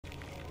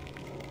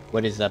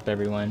What is up,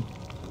 everyone?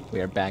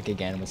 We are back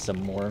again with some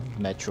more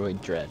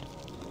Metroid Dread.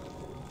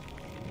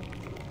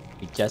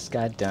 We just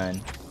got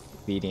done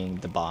beating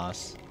the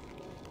boss,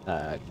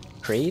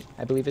 Kraid,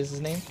 I believe is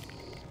his name,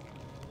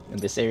 in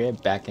this area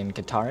back in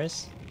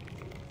Kataris.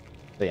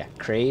 So yeah,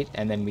 Kraid,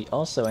 and then we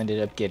also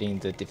ended up getting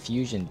the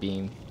diffusion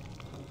beam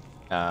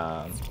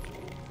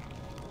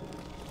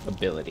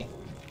ability.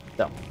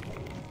 So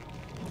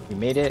we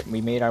made it.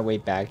 We made our way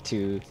back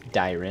to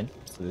Dairon.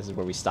 So this is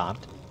where we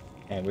stopped,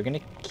 and we're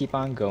gonna keep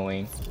on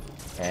going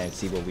and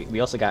see what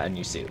we also got a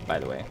new suit, by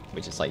the way,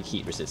 which is like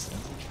heat resistant.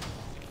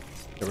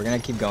 So we're gonna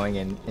keep going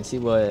and see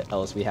what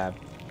else we have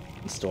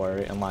in store,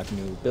 unlock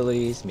new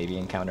abilities, maybe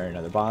encounter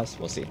another boss,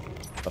 we'll see.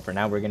 But for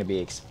now, we're gonna be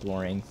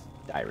exploring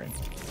Dairon.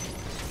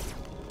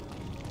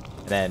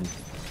 And then,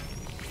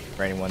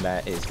 for anyone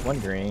that is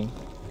wondering,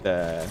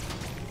 the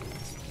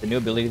new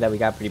ability that we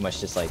got pretty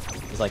much just like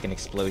is like an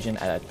explosion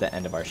at the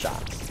end of our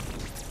shots,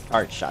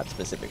 arc shots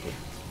specifically,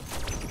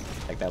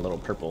 like that little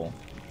purple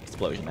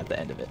explosion at the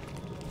end of it.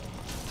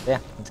 Yeah,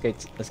 let's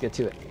get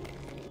to it.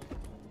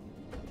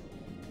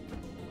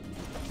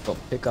 We'll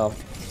pick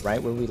off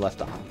right where we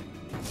left off.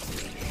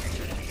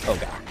 Oh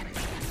god.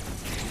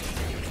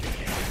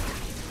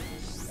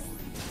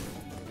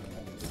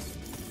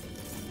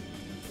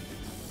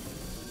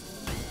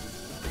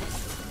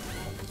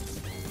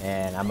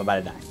 And I'm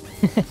about to die.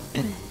 I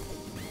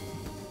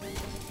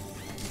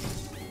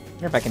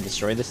wonder if I can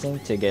destroy this thing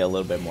to get a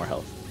little bit more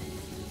health.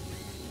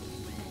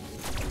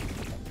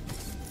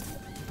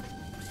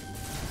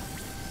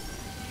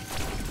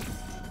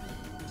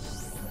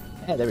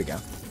 Yeah, there we go.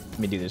 Let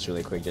me do this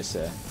really quick just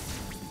to,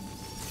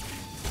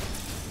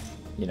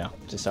 you know,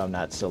 just so I'm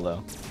not so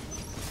low.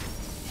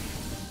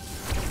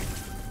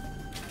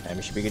 And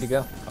we should be good to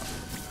go. Oh.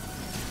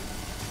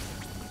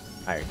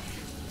 Alright.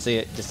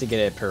 So just to get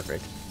it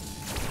perfect.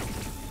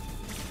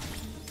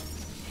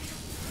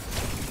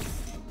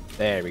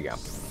 There we go.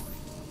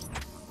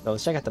 So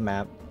let's check out the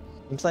map.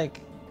 Seems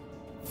like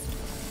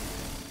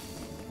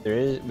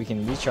we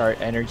can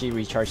recharge energy,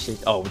 recharge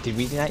state. Oh, did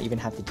we not even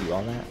have to do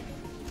all that?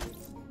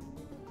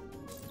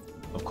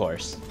 Of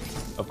course.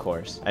 Of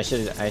course. I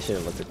should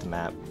have looked at the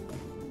map.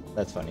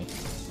 That's funny.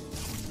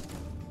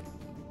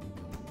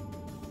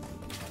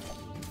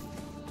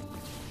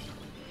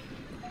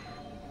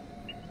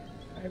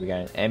 Alright, we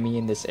got an Emmy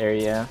in this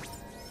area.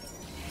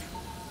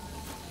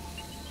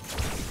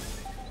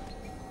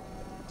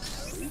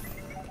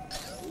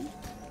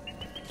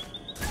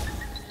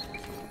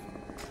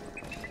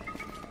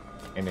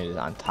 Emmy is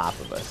on top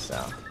of us,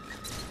 so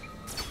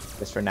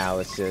just for now,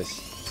 let's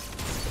just.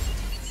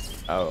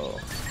 Oh.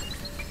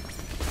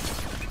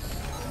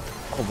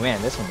 Oh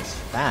man, this one is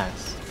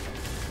fast.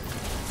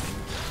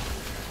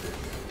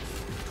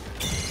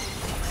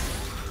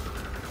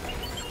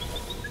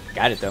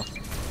 Got it though.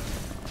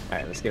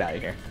 Alright, let's get out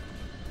of here.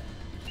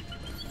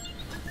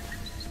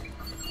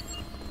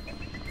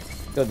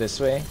 Go this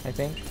way, I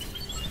think.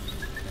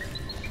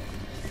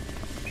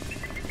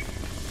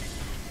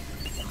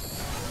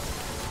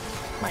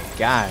 My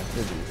god,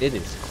 it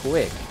is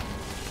quick.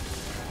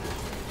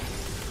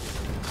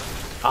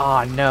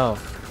 Oh no.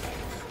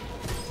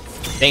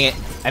 Dang it.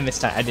 I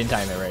missed time. I didn't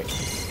time it right.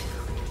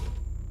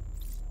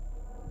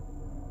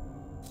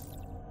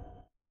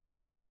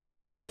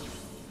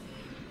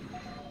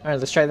 Alright,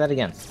 let's try that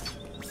again. So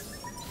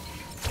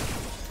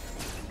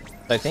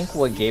I think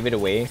what gave it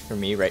away for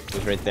me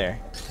was right there.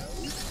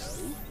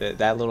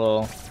 That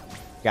little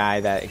guy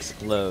that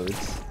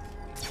explodes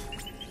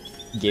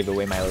gave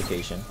away my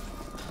location.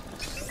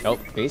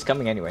 Nope, he's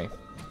coming anyway.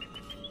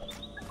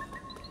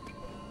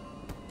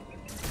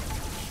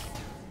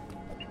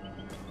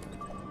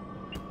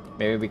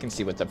 Maybe we can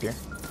see what's up here.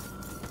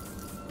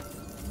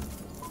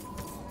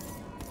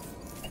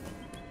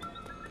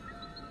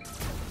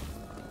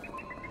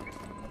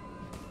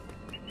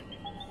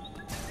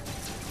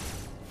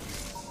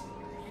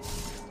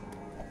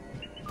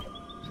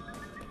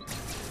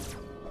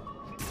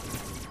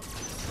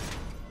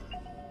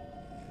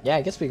 Yeah,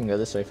 I guess we can go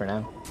this way for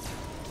now.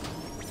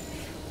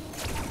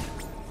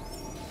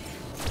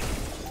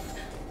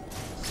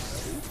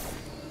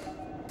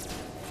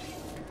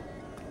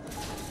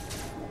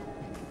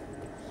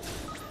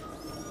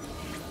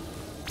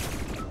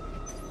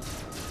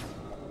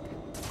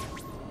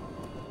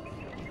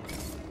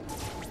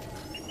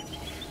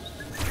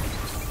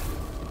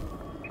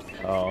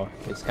 Oh,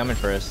 it's coming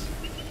for us.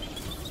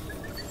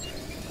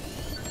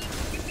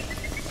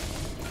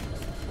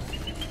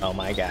 Oh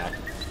my god.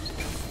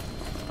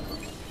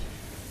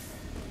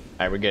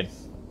 Alright, we're good.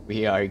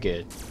 We are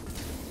good.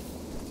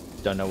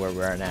 Don't know where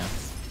we are now.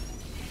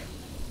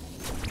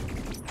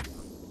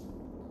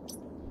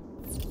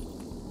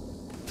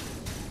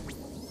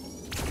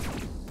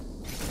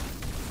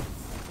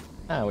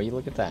 Oh, will you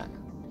look at that?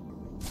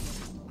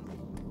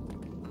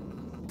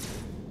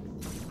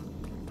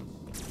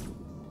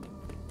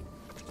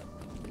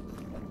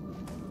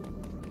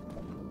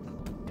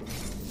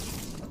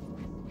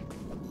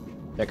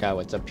 Check out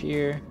what's up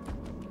here.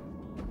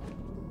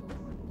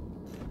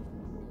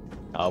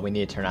 Oh, we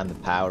need to turn on the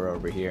power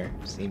over here,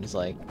 seems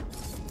like.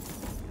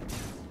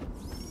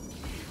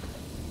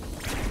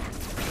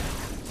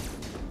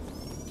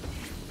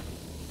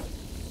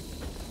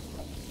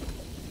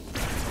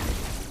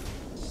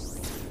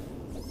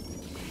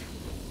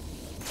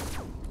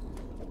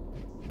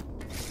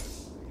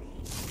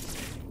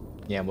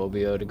 Yeah, we'll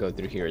be able to go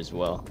through here as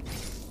well.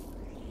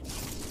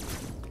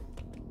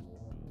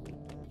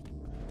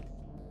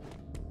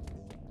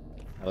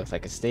 That looks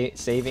like a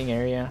saving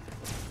area.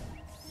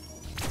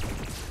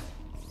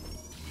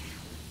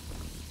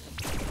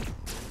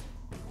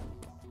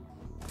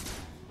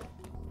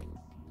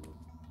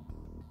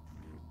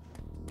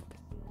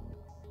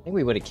 I think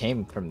we would have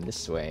came from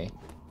this way.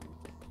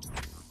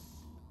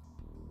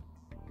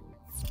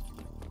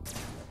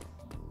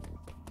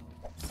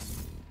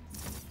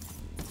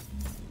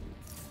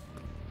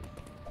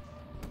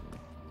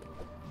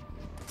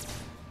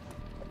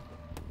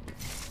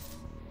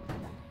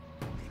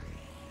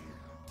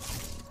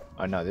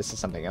 Oh no, this is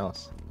something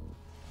else.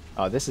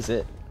 Oh, this is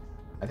it.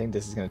 I think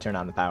this is gonna turn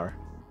on the power.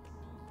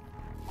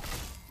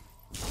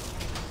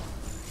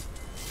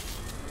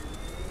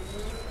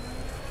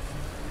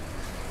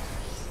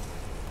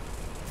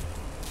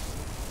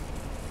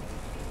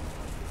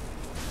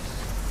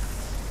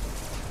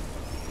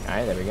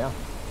 Alright, there we go.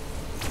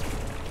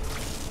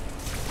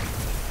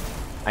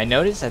 I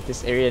noticed that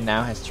this area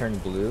now has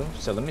turned blue,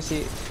 so let me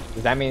see.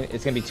 Does that mean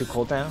it's gonna be too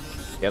cold now?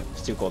 Yep,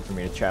 it's too cold for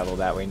me to travel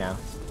that way now.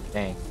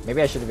 Dang,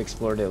 maybe I should have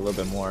explored it a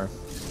little bit more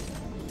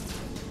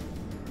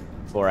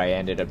before I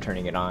ended up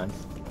turning it on.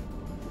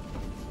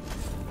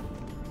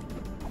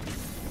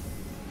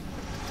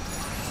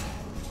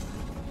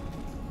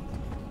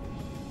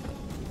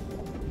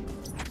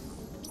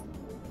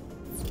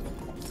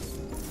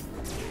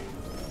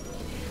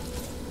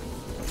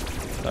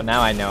 So now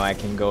I know I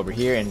can go over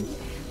here and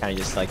kind of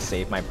just like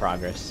save my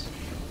progress.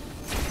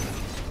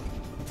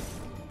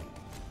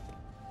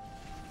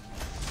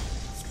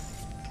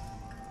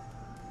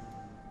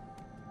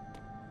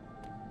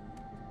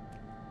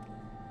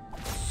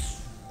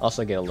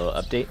 Also get a little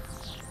update.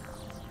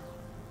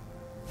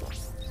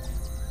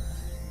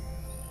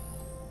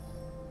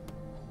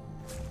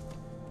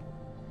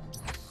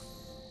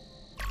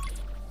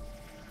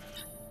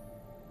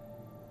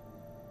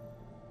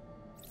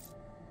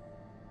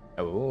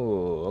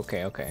 Oh,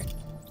 okay, okay.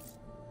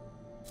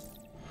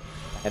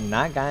 I have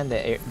not gotten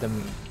the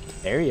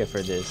area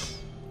for this.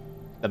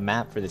 The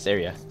map for this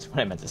area. That's what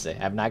I meant to say.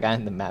 I have not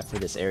gotten the map for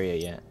this area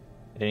yet.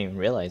 I didn't even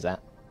realize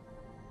that.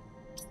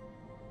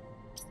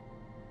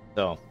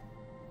 So,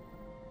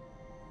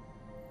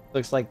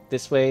 looks like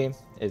this way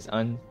is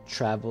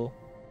untravelable.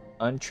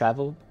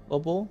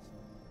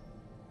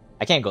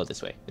 I can't go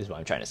this way, is what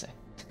I'm trying to say.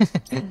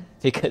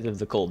 Because of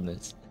the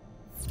coldness.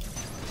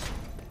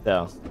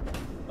 So,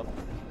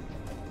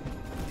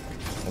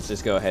 let's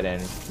just go ahead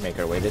and make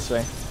our way this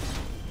way.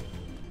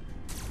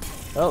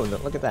 Oh,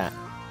 look at that.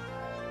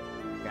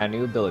 Got a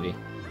new ability.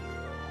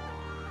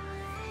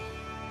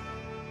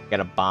 Got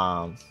a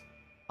bomb.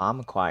 Bomb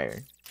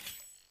acquired.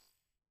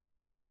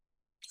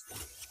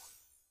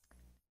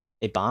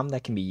 A bomb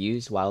that can be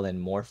used while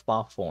in morph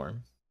ball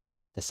form.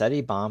 To set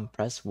a bomb,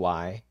 press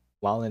Y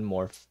while in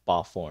morph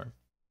ball form.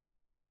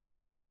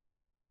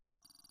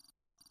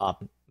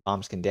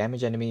 Bombs can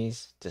damage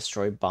enemies,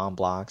 destroy bomb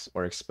blocks,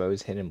 or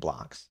expose hidden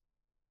blocks.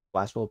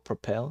 Blast will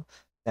propel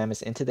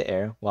Samus into the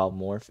air while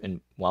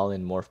in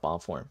morph ball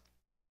form.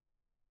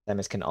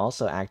 Samus can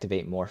also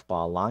activate morph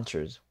ball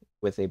launchers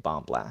with a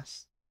bomb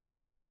blast.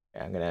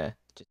 Okay, I'm gonna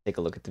just take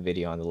a look at the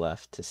video on the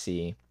left to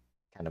see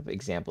kind of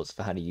examples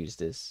of how to use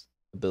this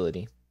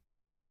ability.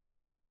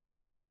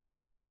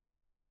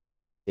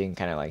 You can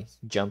kind of like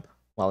jump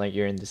while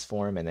you're in this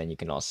form, and then you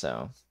can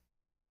also...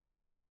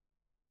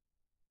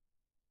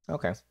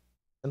 Okay,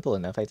 simple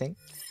enough, I think.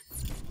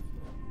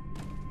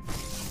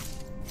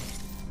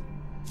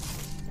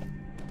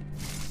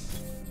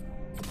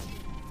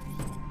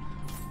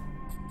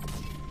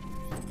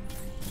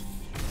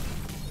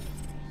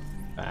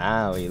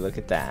 Wow, you look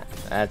at that.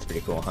 That's pretty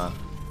cool, huh?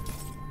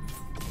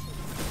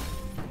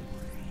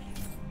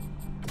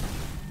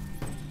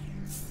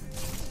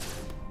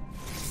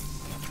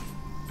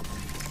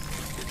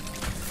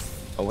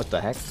 Oh, what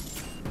the heck?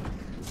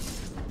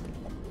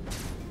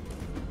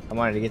 I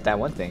wanted to get that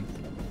one thing.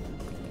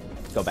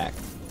 Let's go back.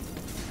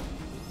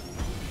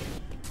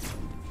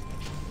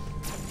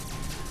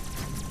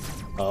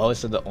 Oh,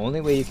 so the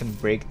only way you can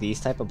break these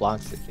type of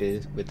blocks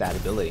is with that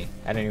ability.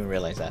 I didn't even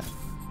realize that.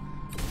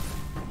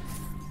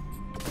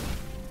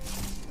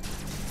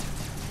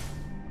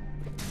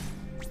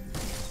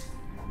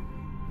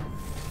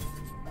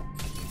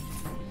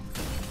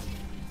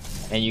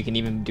 And you can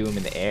even do them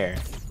in the air.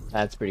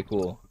 That's pretty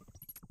cool.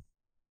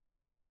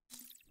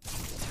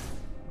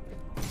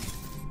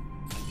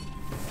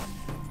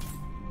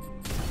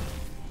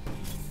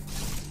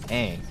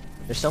 Dang.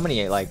 There's so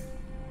many, like...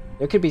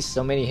 There could be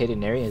so many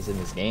hidden areas in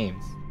this game.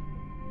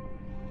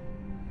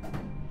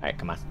 Alright,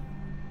 come on.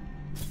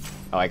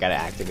 Oh, I gotta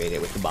activate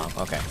it with the bomb.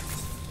 Okay.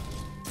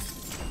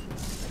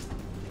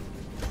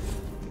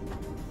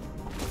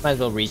 Might as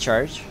well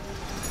recharge.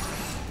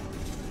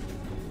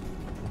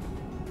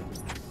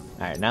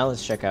 Alright, now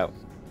let's check out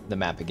the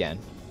map again.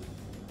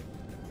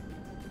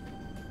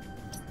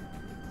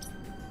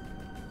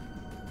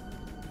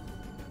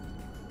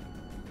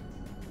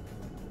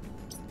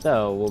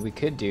 So, what we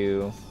could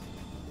do...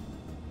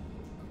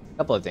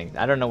 couple of things.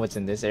 I don't know what's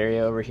in this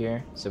area over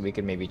here, so we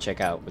could maybe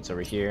check out what's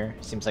over here.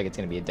 Seems like it's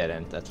gonna be a dead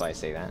end. That's why I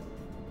say that.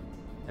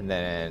 And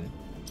then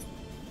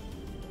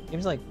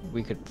seems like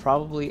we could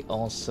probably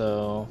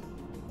also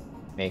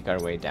make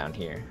our way down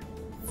here.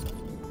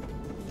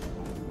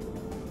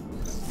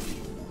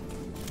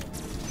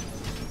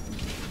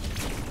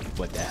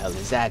 What the hell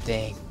is that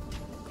thing?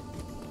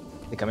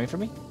 Is it coming for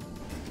me?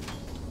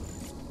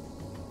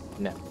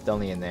 No, it's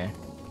only in there.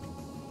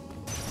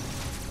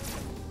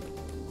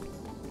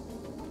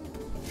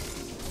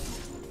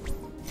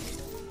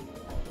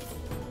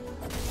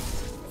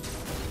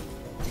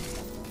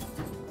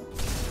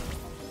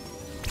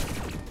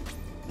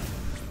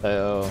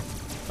 So,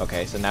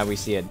 okay, so now we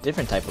see a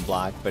different type of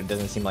block, but it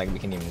doesn't seem like we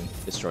can even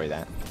destroy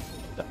that.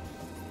 So.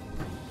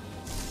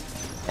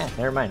 Yeah,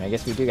 never mind. I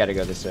guess we do gotta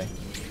go this way.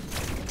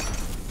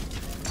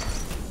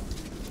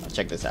 Let's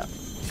check this out.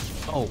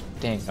 Oh,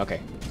 dang.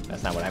 Okay,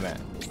 that's not what I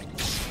meant.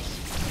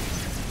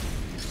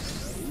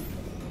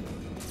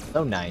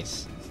 So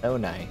nice. So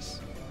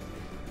nice.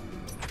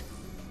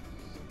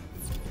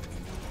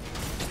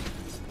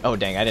 Oh,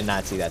 dang. I did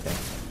not see that thing.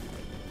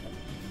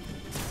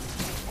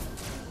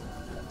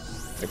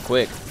 They're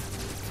quick. I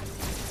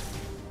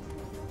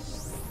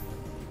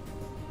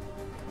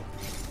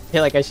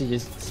feel like I should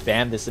just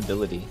spam this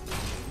ability.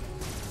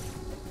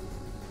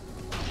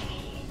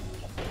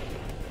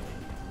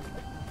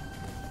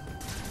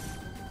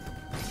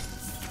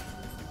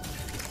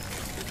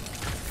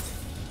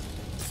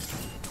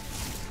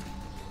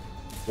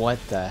 What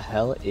the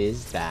hell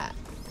is that?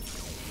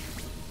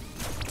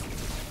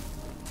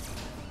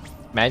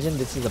 Imagine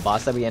this is the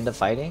boss that we end up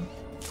fighting.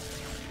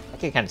 I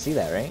can kind of see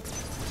that, right?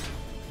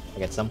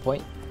 Like at some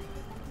point.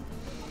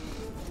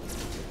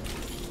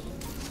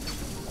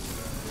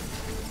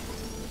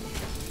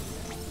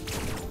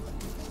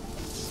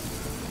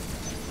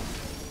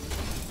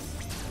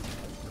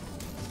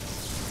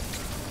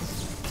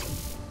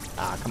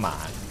 Ah, come on.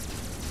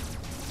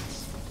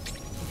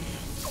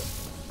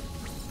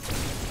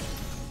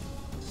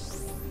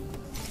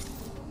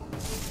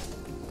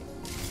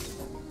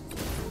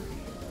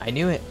 I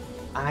knew it.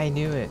 I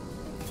knew it.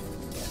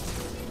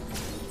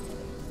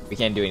 We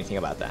can't do anything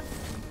about that.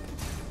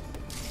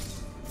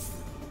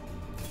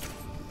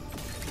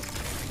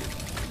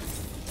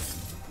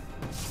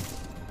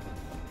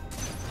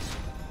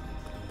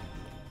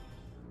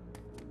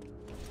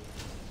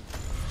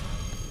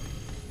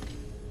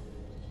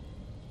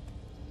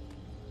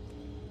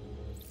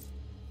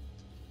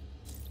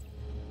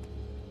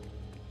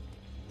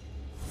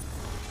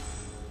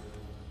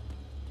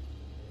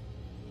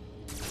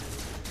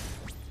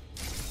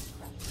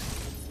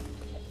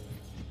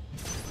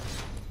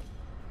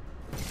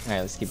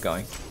 Alright, let's keep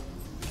going.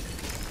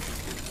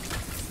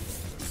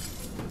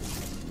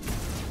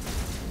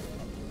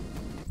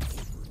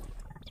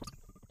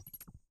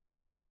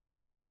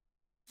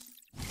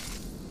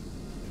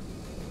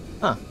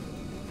 Huh.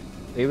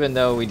 Even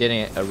though we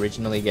didn't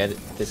originally get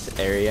this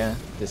area,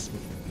 this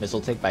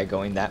missile tick by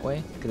going that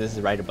way, because this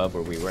is right above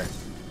where we were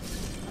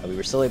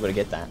still able to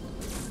get that.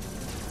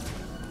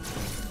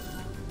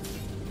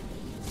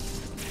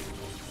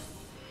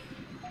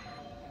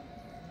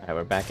 Alright,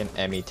 we're back in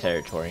Emmy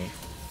territory.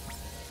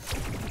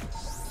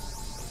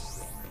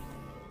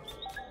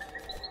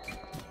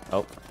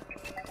 Oh.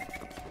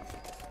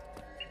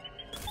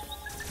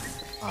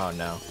 Oh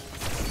no.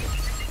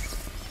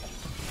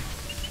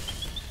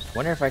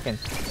 Wonder if I can...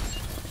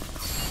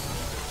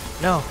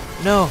 No!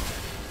 No!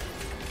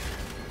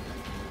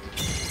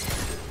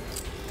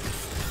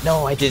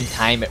 No, I didn't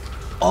time it.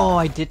 Oh,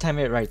 I did time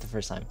it right the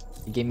first time.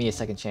 It gave me a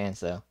second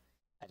chance though.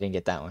 I didn't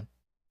get that one.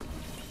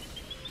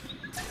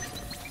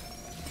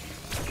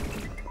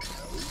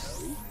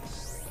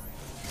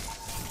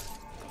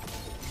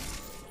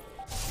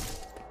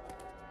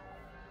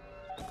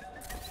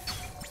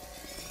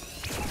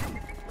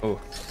 Oh,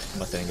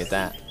 almost didn't get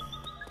that.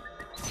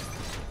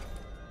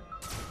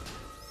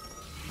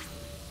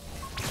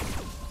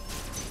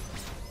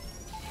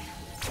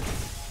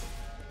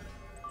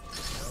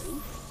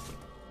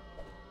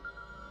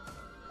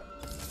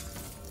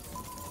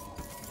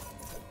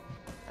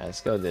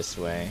 Let's go this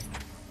way.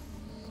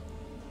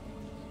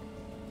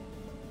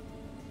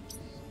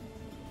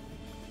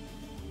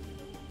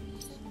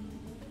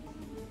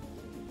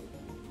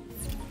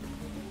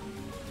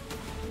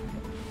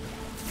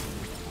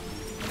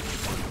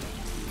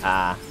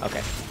 Ah,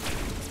 okay.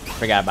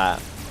 Forgot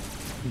about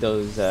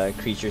those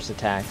creatures'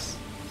 attacks.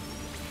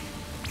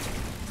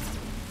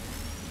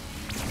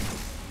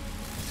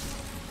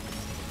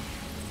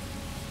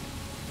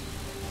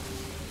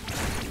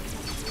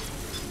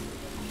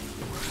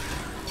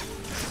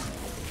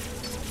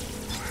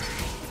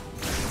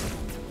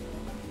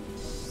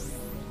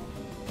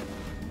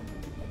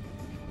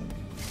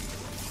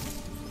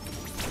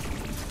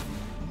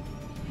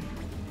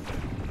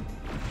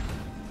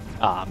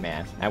 Aw,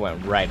 man, I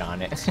went right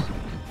on it.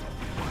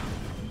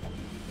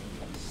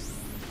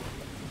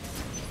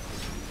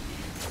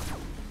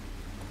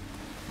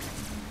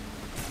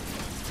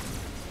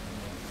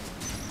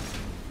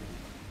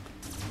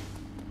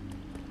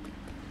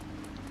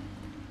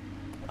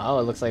 Oh,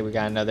 it looks like we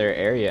got another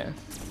area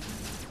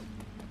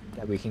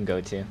that we can go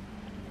to.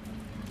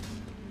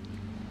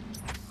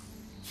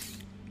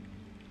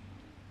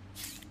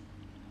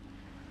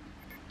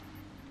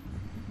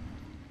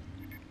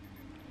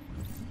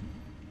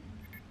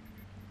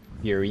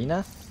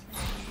 Burenia?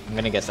 I'm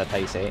gonna guess that's how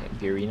you say it.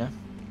 Burenia?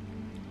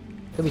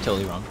 Could be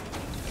totally wrong.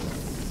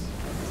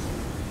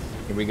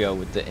 Here we go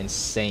with the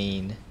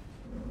insane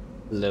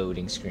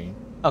loading screen.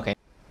 Okay.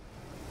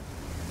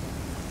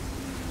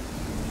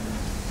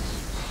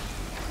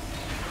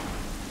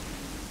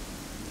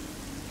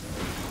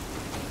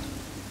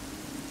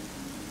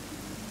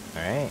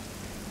 Alright.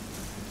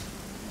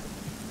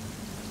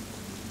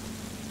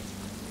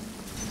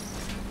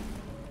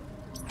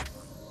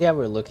 Yeah,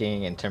 we're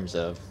looking in terms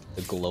of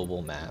the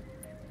global map.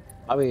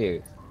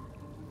 Probably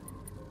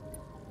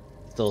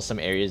still some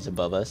areas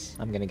above us,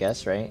 I'm gonna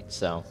guess, right?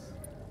 So,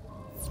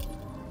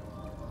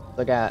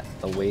 still got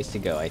a ways to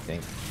go, I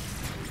think.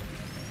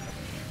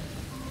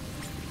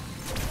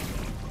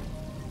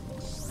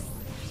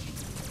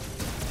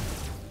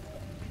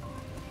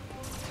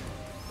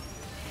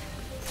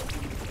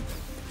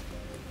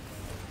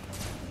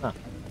 Huh.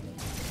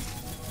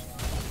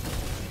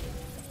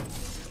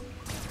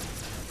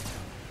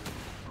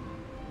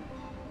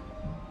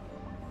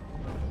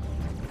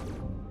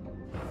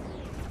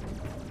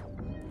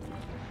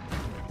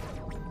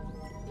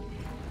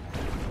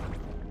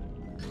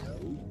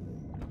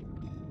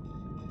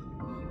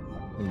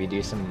 Maybe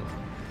do some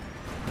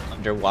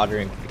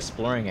underwater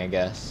exploring, I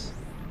guess.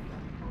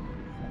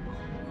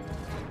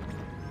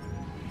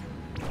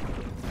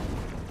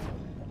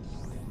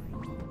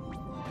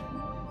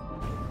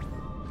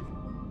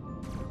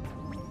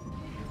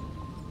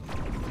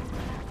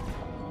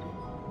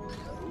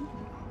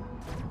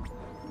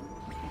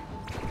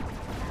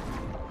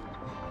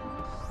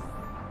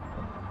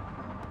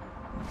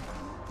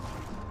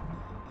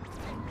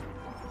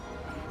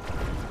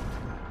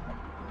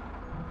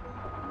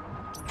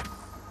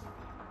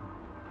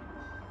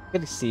 Good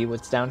to see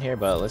what's down here,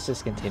 but let's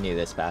just continue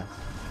this path.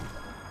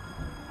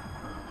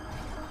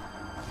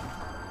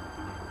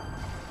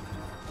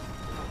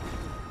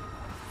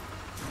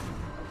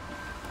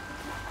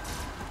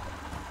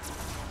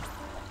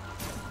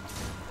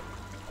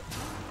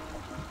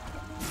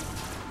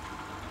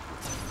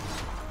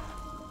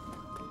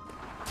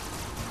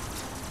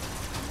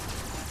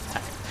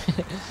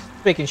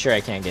 Making sure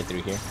I can't get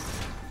through here.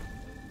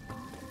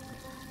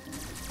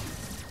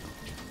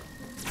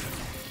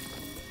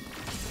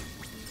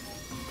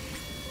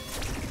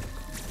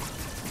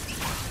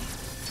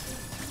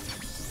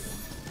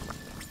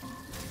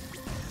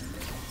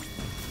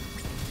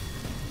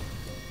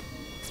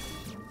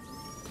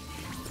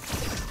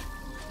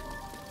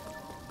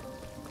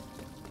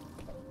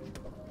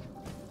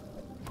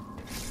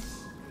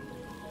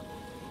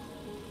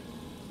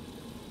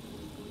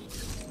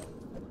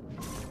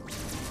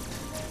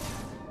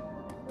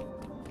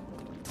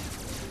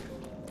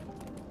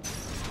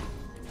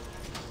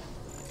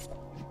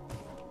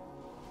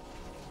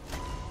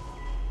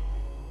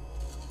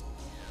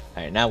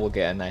 Alright, now we'll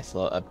get a nice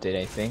little update,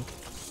 I think.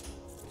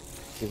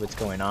 See what's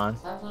going on.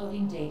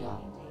 Uploading data.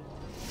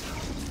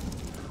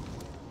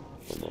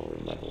 The lower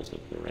levels of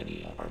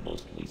Burenia are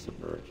mostly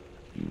submerged.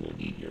 You will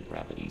need your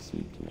gravity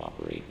suit to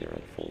operate there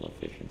at full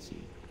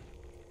efficiency.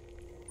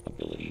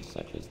 Abilities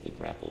such as the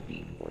grapple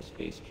beam or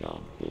space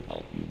jump will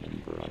help you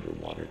maneuver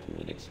underwater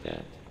to an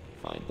extent.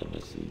 Find them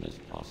as soon as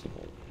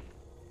possible.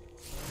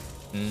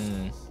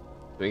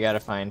 We gotta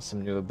find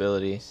some new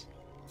abilities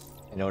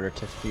in order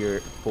to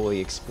fully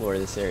explore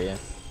this area.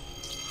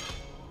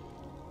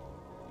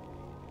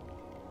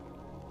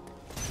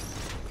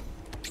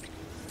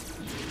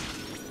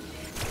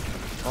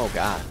 Oh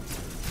god.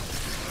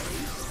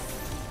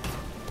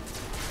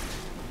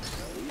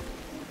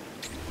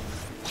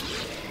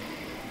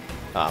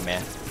 Oh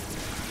man.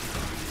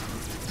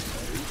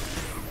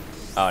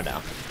 Oh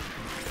no.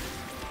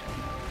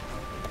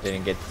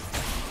 Didn't get...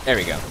 There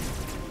we go.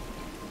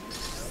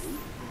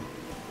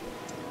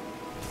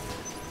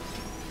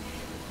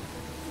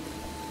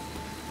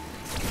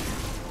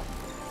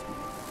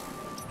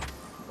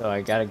 So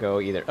I gotta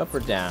go either up or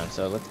down,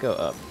 so let's go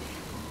up.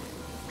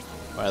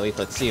 Or at least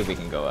let's see if we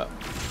can go up.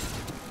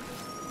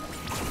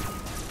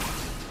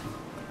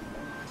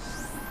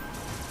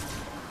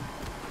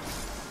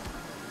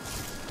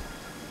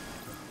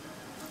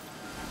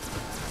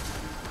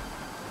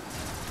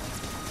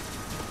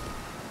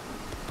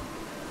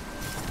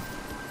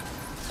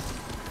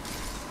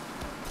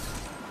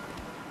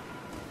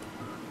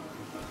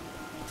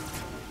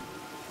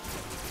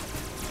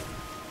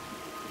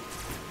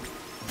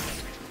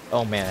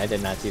 Oh man, I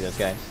did not see those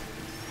guys.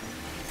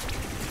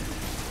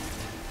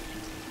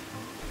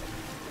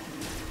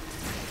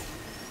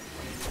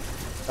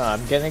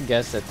 I'm gonna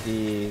guess that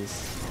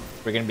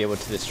we're gonna be able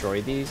to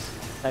destroy these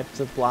types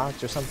of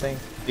blocks or something.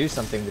 Do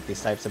something with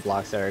these types of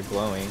blocks that are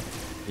glowing.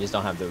 You just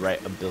don't have the right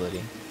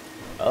ability.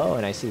 Oh,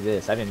 and I see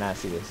this. I did not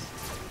see this.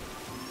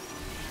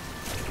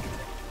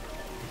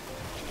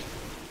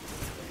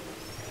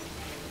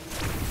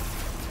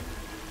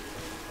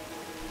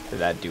 Did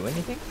that do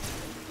anything?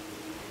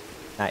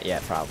 Not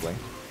yet, probably.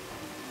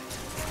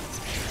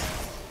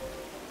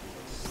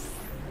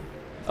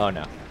 Oh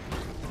no.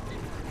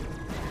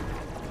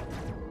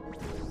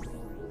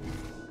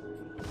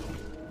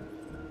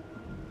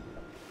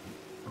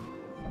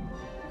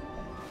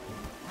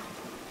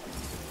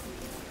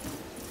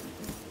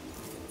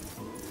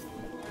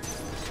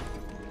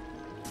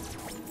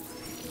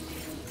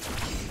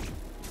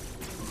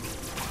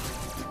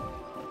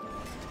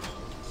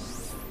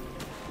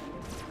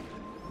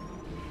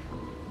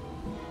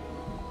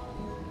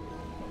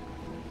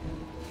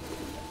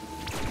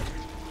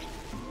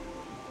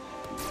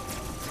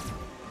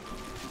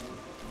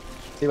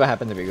 See what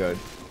happens if we go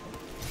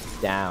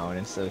down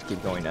instead of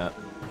keep going up.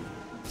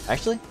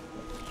 Actually?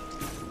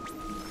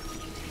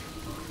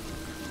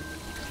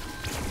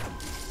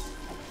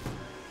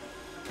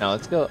 No,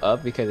 let's go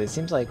up because it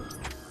seems like...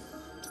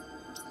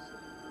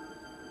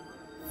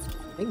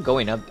 I think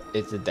going up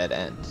is a dead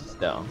end,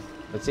 so...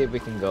 Let's see if we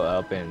can go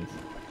up and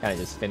kind of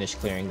just finish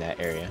clearing that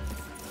area.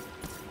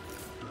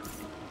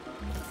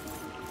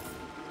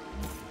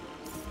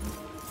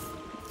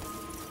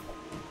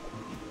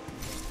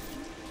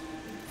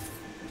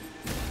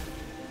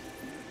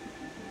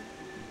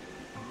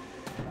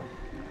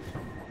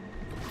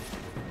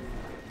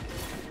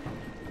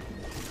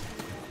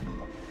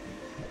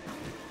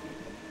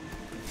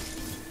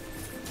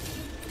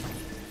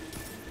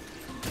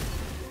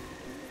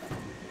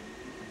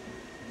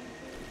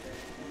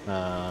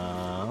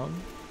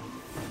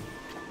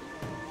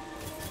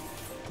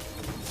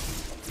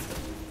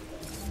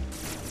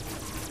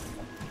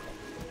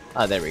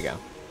 Oh, there we go.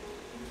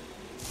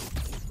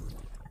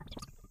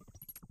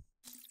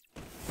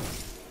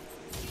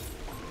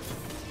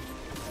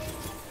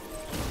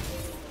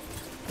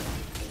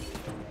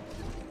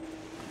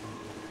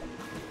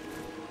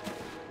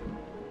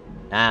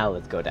 Now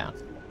let's go down.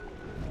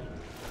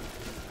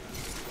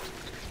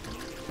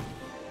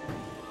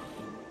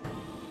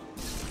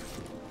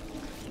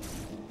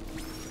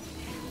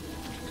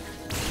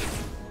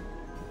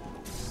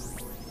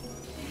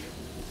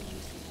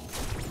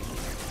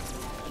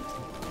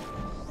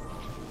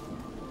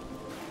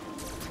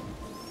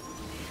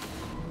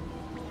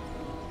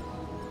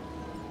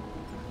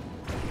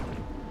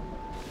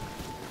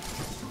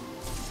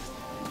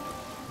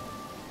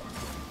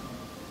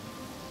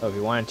 Oh, if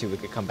we wanted to, we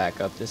could come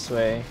back up this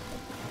way.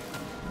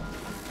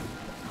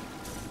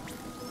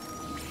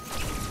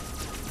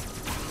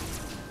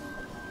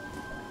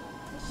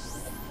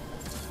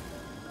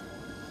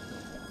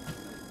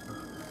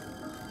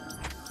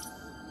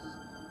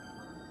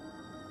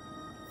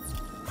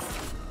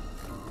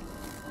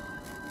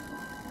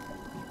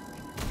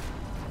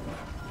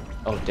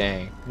 Oh,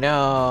 dang.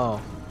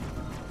 No!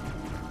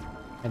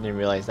 I didn't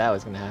realize that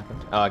was gonna happen.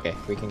 Oh, okay.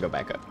 We can go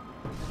back up.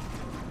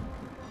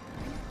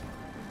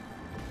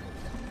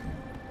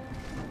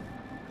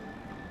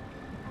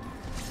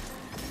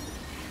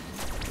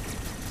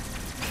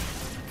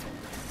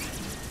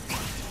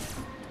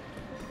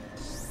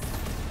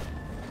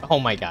 Oh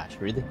my gosh,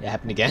 really? It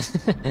happened again?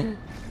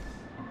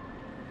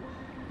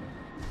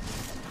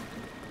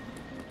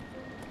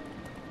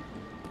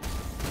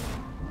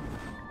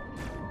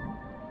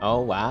 Oh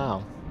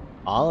wow.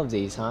 All of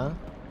these, huh?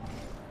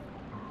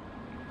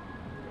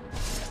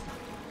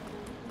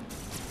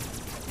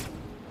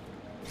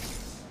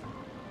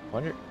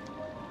 Wonder...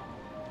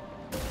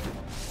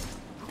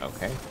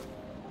 Okay.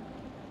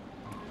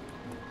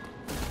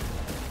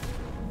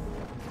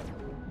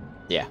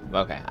 Yeah,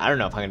 okay. I don't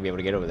know if I'm gonna be able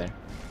to get over there.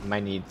 I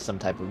might need some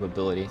type of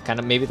ability. Kind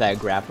of maybe that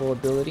grapple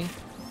ability.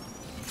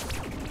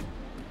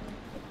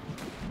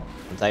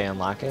 Once I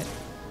unlock it.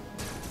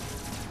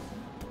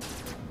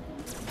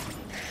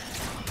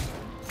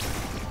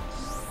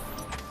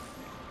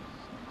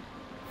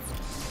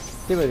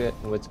 See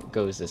what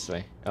goes this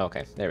way. Oh,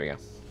 okay, there we go.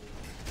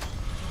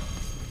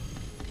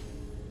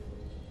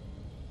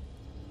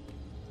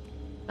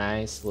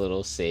 Nice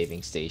little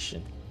saving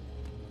station.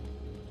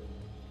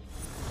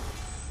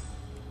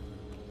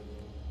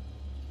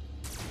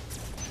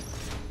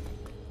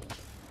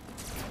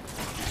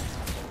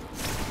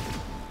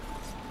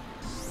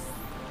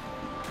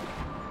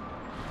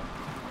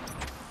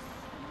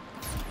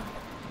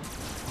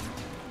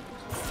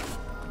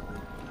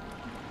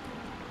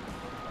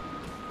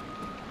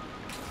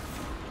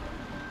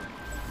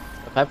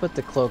 If I put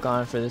the cloak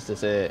on for this,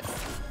 does it...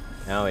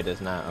 No, it does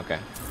not. Okay.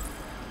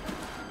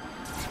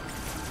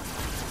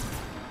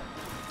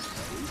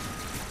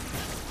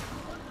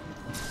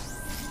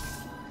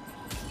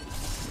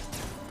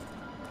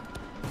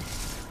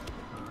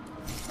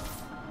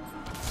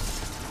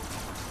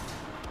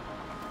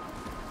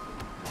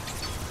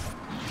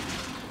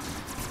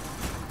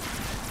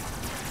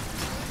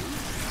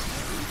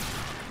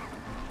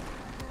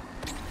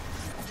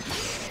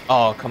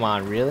 Oh, come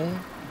on, really?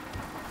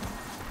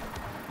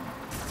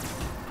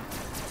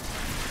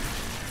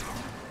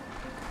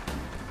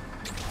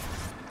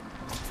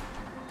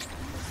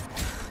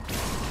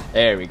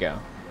 There we go.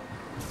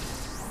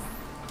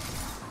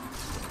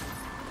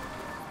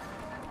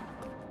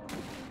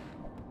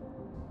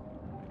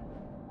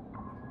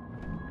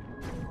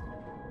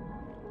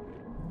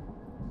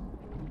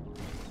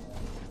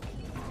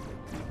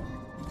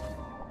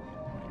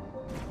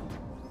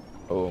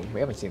 Oh, we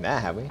haven't seen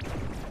that, have we?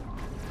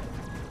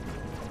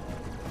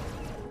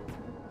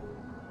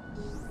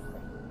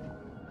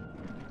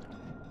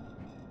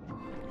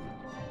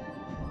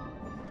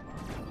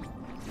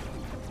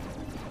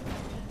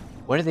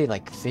 What are they,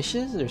 like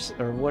fishes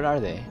or what are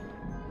they?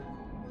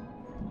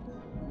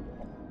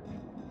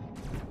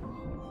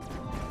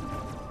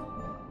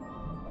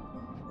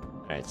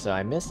 Alright, so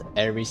I missed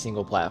every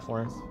single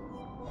platform.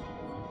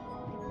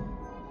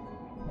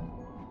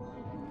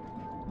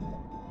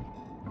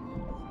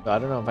 So I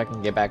don't know if I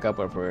can get back up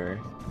or if we're...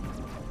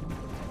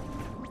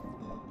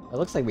 It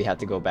looks like we have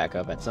to go back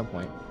up at some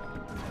point.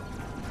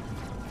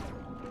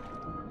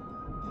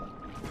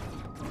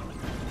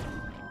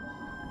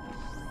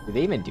 Did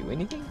they even do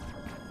anything?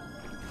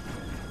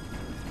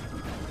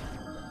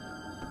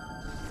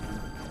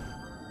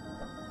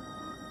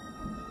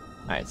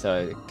 Alright, so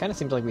it kind of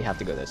seems like we have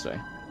to go this way.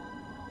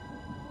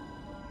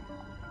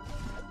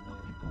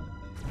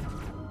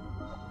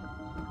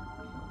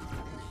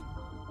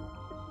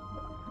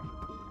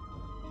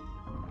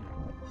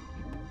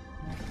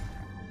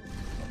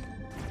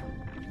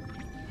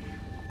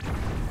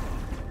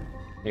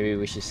 Maybe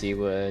we should see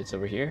what's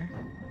over here.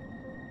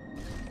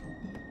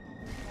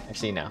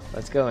 Actually, no.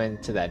 Let's go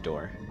into that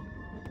door.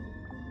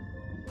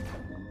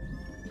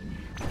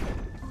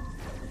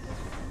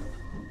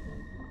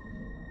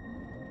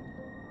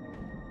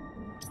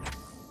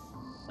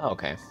 Oh,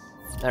 okay.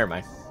 Never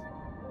mind.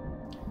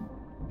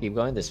 Keep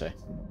going this way.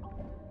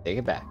 Take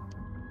it back.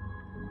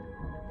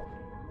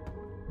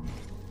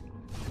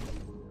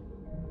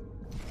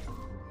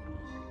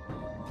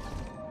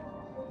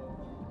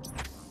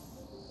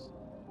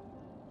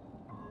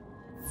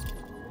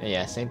 And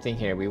yeah, same thing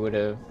here. We would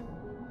have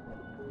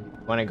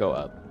want to go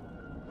up,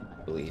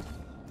 I believe.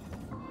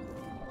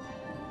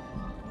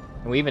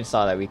 And we even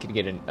saw that we could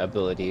get an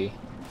ability.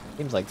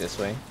 Seems like this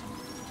way.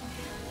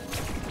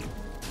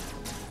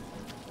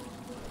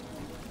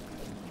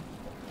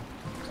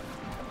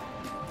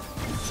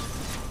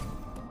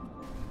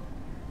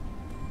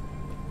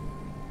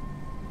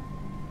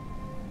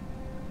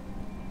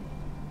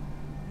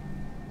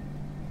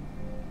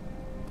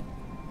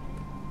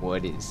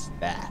 What is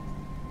that?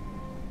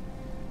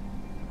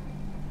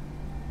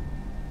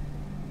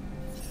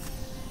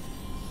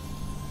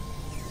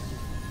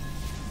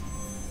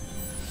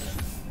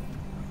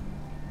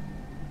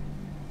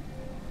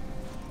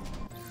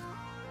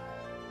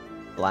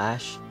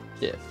 Flash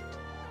shift.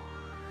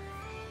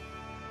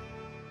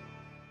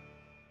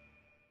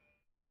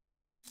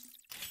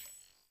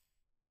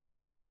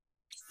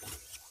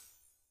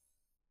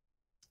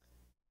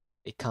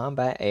 A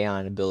combat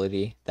Aeon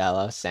ability that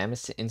allows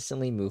Samus to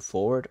instantly move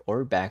forward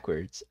or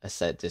backwards a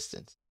set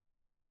distance.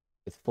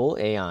 With full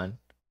Aeon,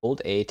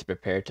 hold A to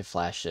prepare to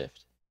flash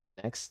shift.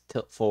 Next,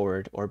 tilt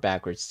forward or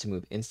backwards to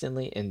move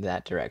instantly in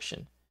that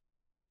direction.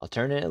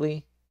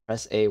 Alternately,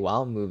 press A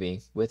while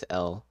moving with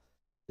L.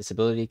 This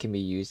ability can be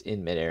used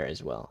in midair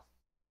as well.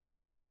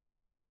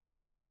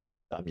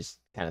 So I'm just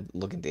kind of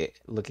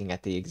looking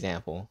at the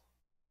example.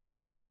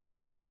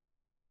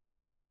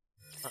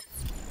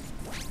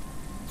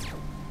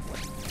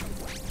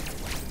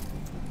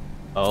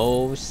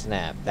 Oh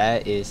snap,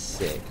 that is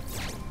sick.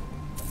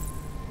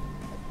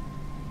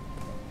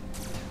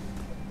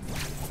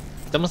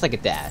 It's almost like a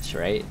dash,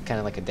 right? Kind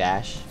of like a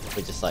dash,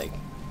 but just like...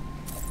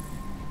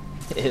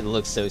 It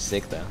looks so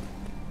sick though.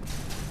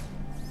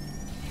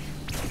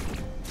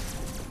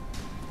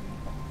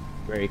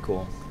 Very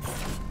cool.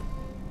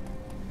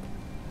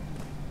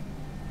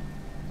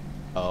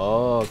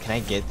 Oh, can I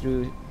get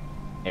through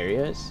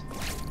areas?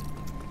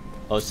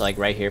 Oh, so like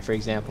right here, for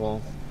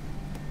example,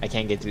 I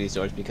can't get through these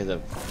doors because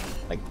of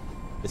like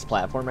this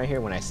platform right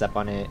here. When I step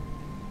on it,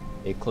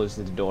 it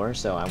closes the door.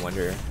 So I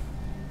wonder,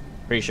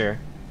 pretty sure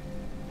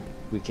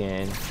we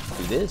can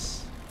do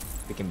this.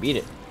 We can beat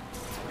it.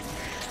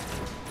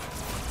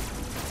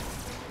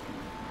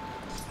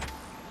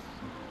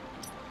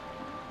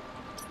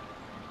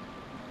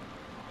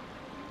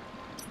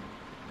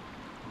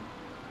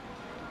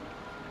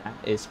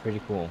 That is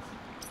pretty cool.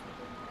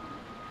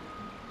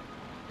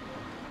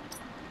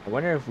 I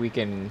wonder if we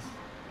can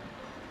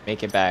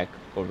make it back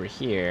over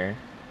here.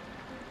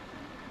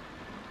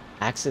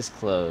 Access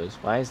closed.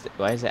 Why is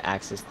the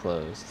access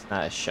closed? It's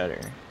not a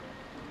shutter.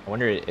 I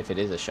wonder if it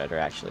is a shutter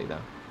actually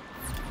though.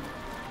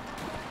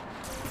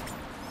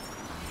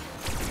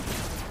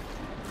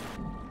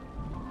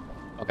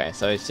 Okay,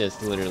 so it's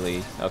just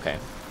literally okay.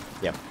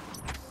 Yep.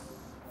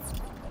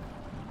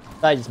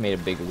 I just made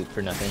a big loop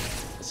for nothing,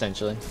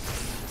 essentially.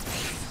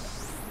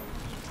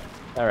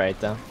 Alright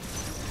though.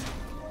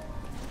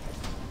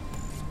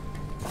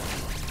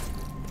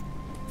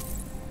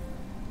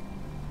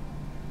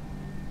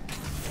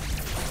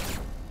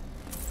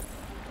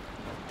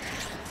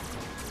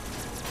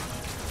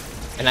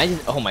 And I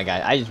just, oh my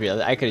god, I just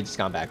realized I could have just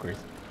gone backwards.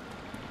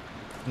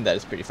 That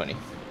is pretty funny.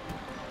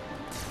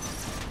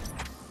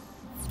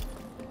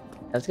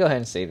 Let's go ahead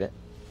and save it.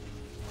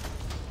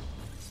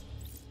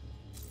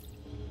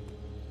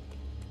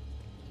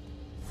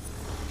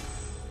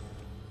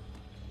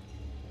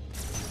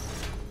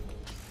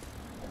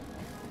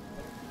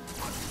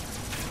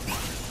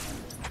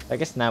 I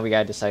guess now we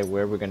gotta decide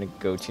where we're gonna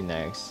go to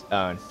next.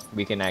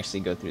 We can actually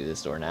go through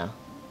this door now.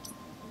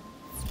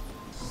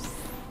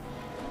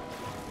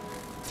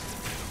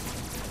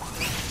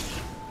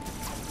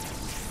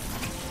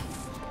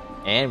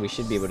 And we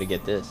should be able to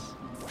get this.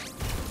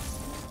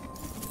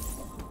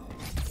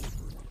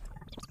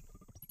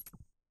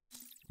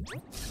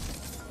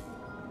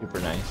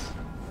 Super nice.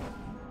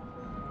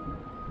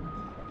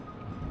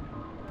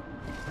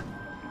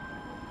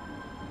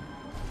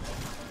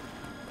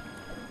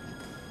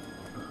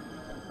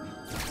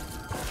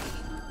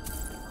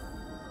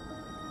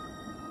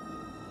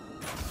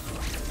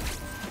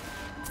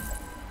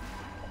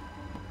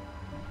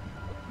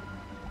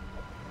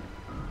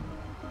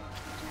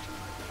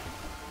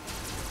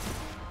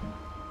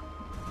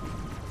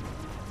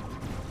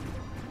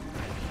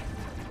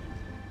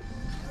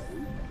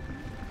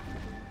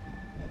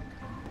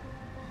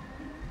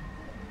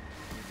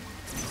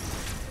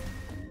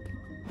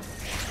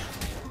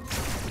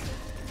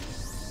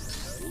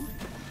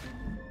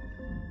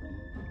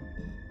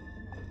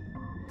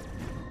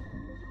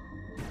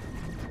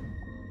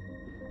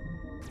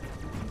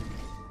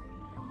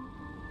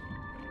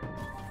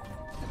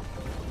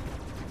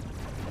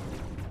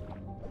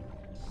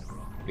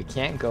 We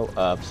can't go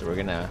up, so we're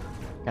gonna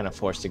kind of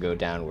force to go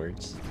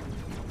downwards.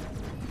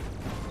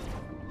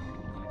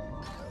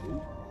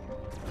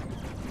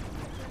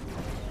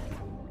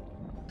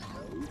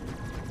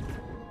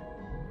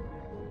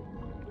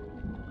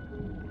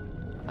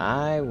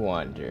 I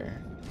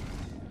wonder.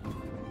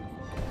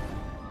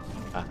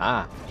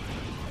 Aha.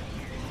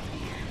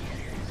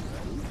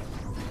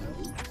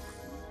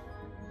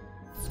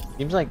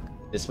 Seems like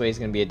this way is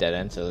gonna be a dead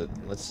end, so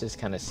let's just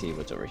kind of see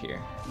what's over here.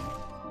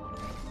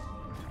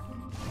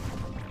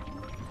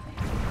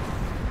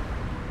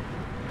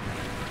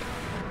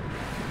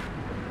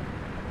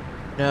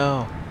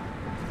 No.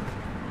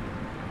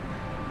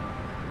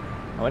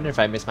 I wonder if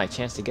I missed my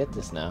chance to get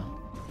this now.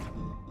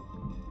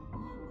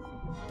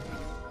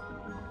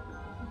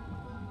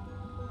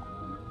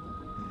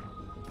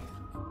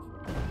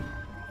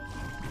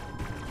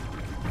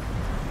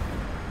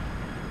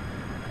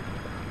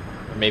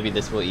 Or maybe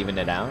this will even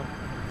it out.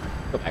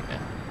 Go back now.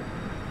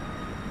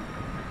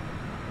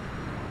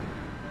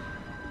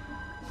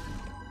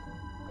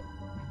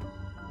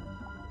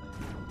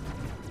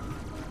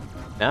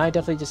 No, I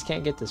definitely just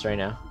can't get this right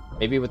now.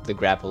 Maybe with the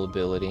grapple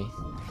ability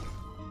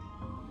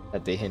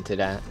that they hinted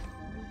at.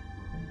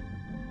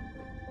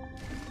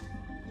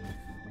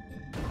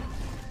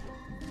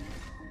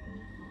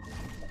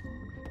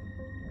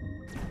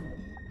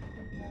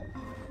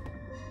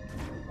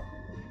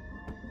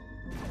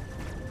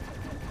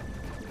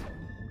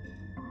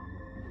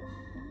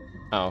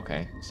 Oh,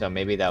 okay. So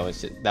maybe that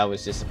was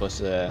just supposed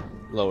to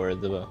lower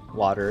the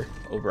water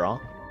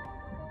overall.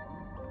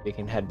 We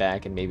can head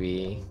back and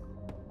maybe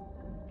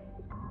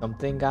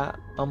something got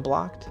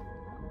unblocked. Can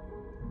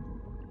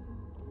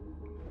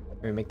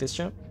we make this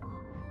jump?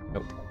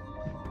 Nope.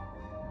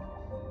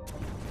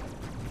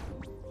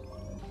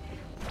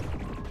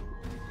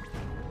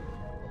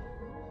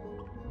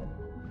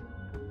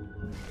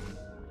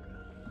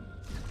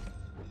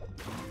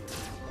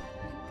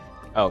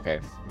 Oh,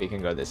 okay, we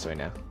can go this way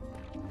now.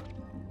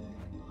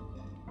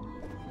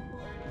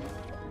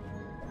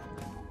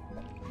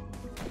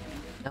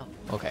 No.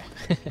 Okay.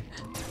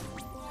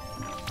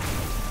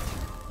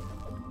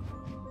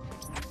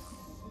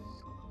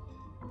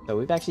 So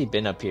we've actually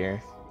been up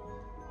here.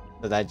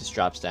 So that just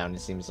drops down,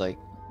 it seems like.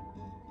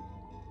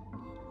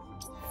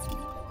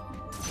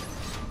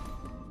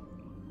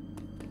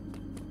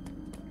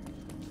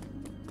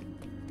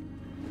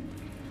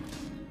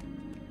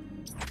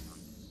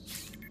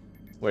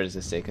 Where does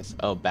this take us?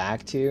 Oh,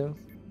 back to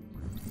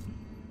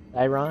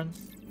Dairon?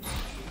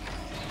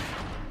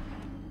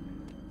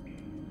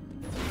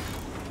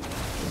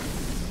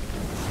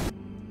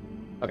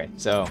 Okay,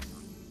 so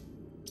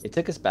it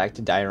took us back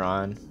to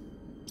Dairon.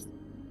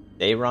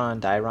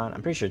 Dairon?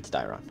 I'm pretty sure it's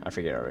Dairon. I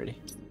forget already.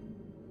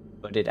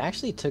 But it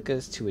actually took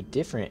us to a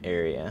different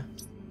area.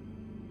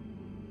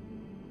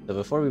 So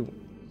before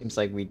seems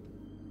like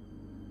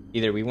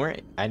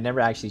I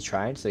never actually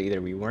tried, so either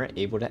we weren't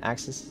able to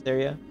access this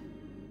area,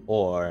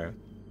 or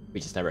we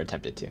just never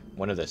attempted to.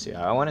 One of those two.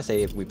 I want to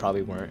say we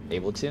probably weren't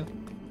able to.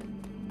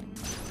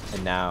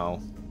 And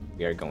now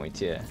we are going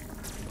to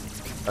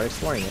start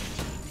exploring it.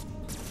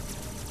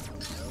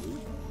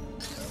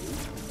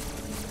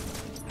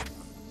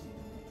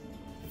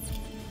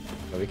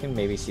 But we can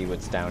maybe see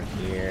what's down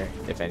here,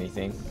 if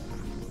anything.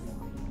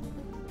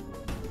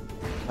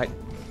 Right,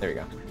 there we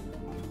go.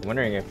 I'm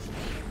wondering if...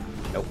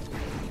 Nope.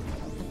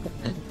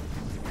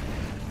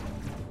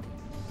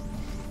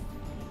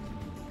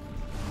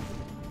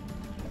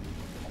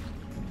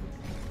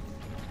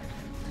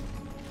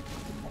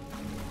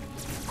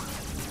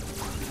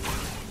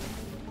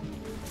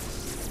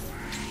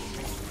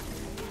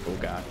 Oh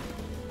god.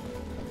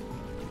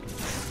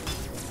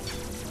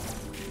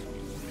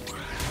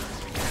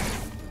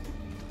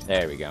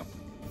 There we go.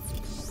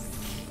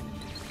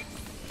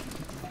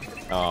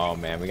 Oh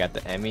man, we got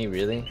the Emmy,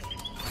 really?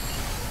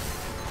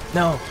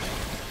 No!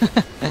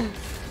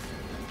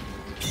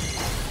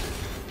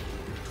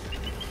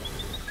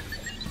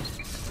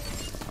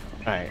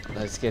 Alright,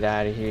 let's get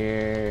out of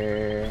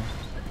here.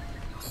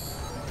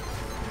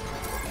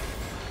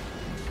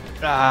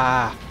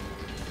 Ah!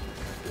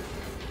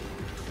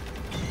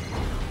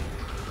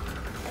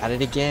 Got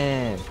it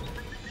again.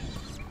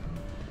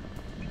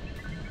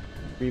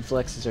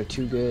 Reflexes are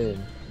too good.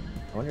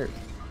 I wonder.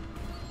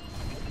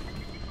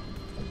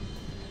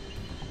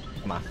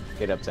 Come on,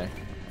 get up there.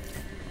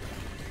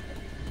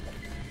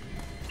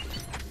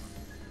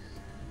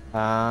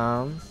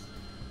 I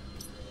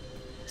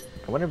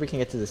wonder if we can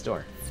get to this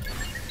door.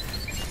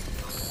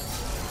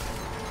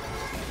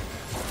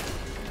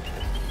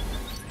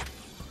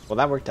 Well,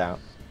 that worked out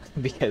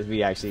because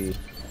we actually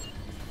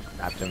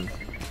trapped him.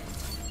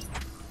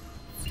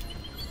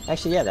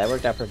 Actually, yeah, that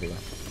worked out perfectly.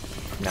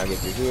 Now get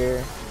through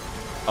here.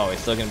 Oh,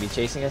 it's still gonna be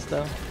chasing us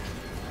though?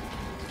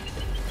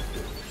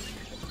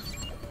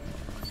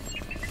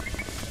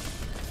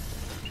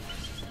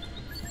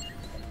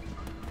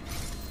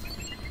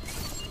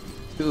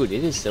 Dude,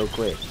 it is so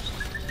quick.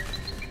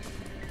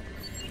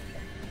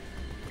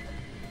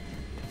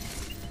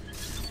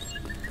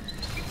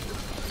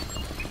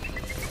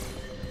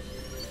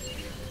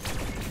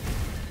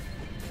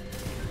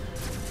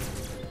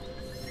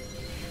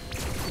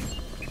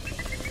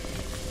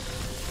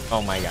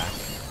 Oh my god.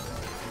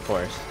 Of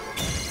course.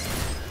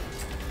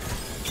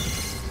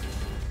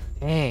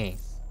 Dang.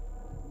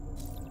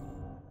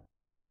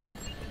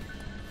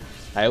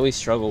 I always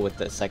struggle with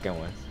the second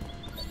one.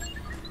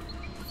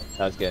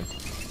 That was good.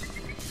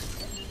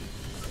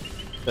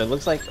 So it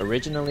looks like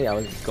originally I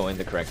was going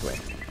the correct way.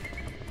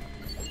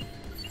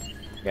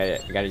 I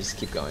gotta just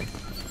keep going.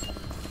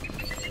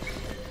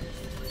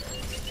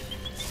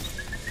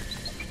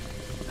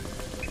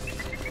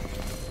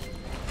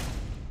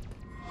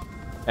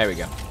 There we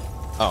go.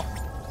 Oh.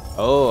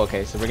 Oh,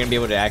 okay, so we're gonna be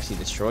able to actually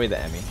destroy the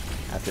enemy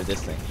after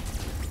this thing.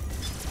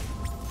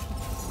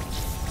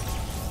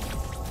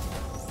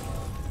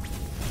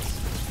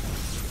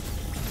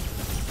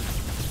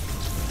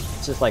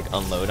 Let's just like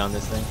unload on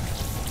this thing.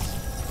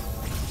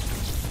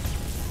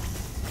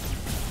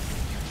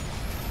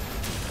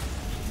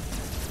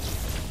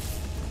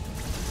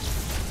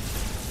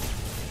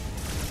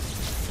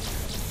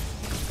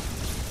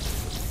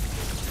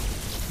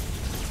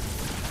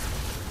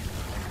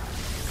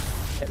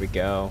 There we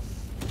go.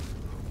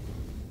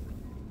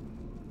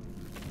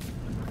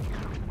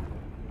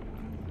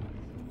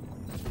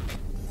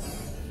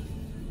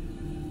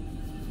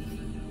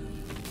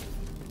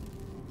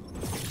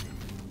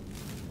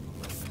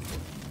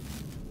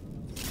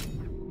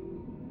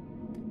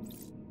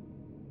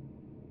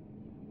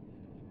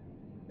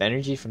 The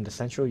energy from the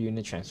central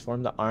unit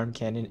transformed the arm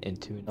cannon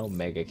into an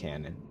Omega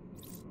cannon.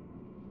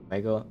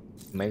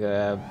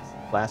 Omega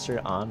Blaster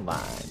online.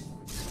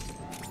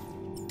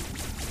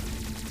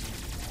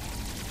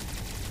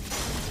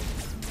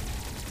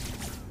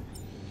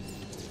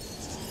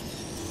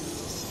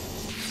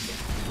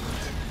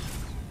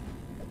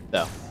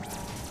 So,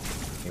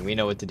 and we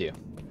know what to do.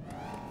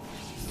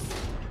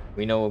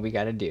 We know what we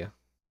gotta do.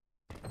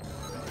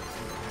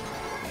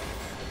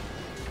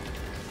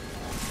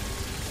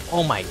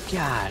 Oh my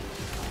god!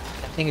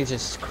 That thing is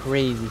just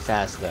crazy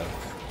fast though.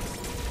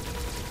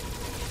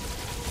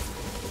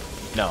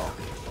 No.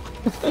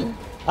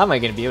 How am I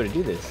gonna be able to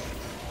do this?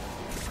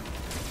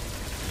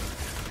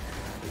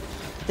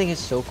 That thing is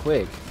so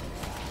quick.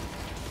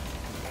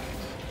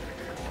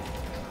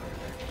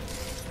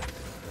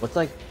 What's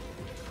like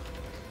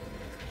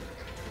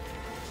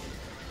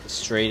the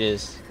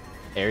straightest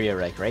area,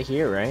 like right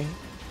here, right?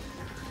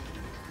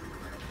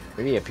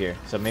 Maybe up here.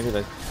 So maybe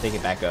let's take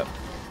it back up.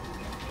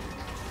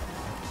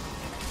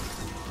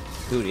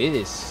 Dude, it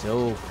is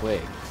so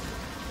quick.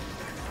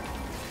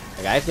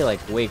 Like, I feel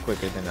like way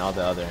quicker than all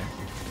the other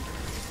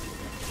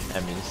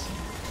enemies.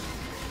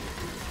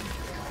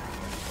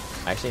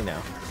 Actually,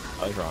 no.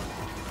 I was wrong.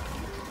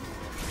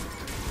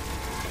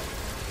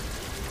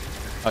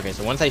 Okay,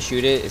 so once I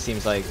shoot it, it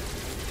seems like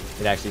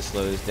it actually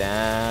slows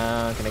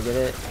down. Can I get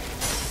it?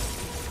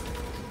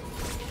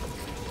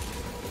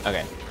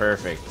 Okay,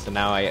 perfect. So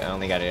now I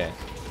only gotta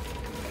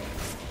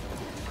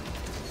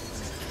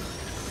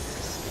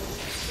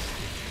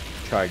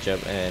charge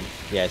up, and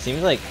yeah, it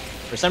seems like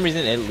for some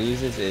reason it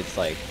loses its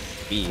like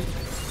speed.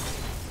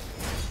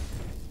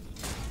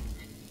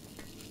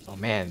 Oh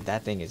man,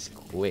 that thing is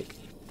quick.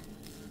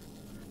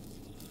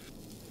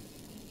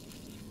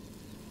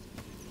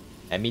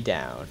 Let me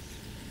down.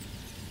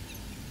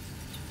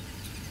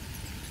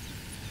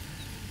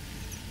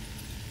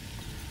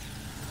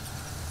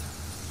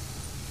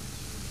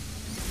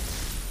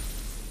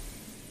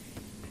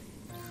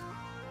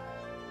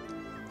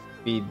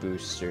 Speed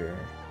booster.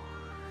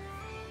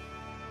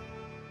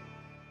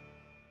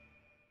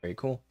 Very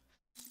cool.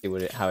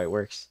 See how it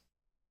works.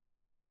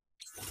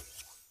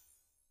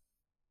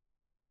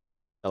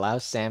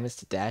 Allows Samus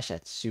to dash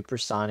at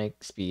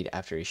supersonic speed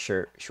after a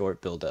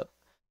short build-up.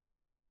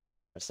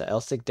 Press the L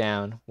stick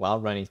down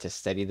while running to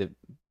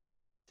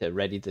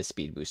ready the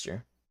speed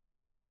booster.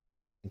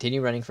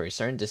 Continue running for a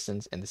certain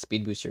distance, and the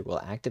speed booster will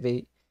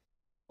activate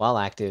while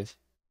active,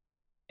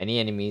 Any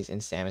enemies in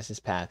Samus's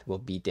path will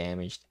be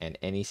damaged, and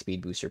any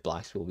speed booster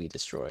blocks will be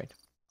destroyed.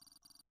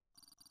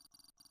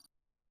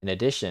 In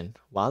addition,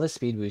 while the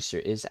speed booster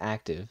is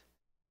active,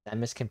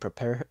 Samus can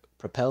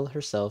propel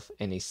herself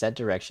in a set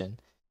direction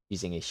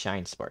using a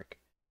Shine Spark.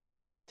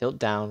 Tilt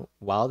down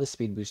while the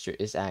speed booster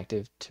is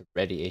active to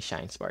ready a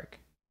Shine Spark.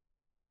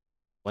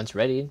 Once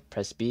ready,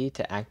 press B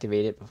to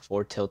activate it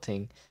before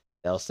tilting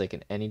the L-stick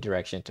in any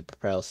direction to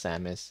propel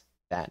Samus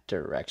that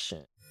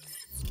direction.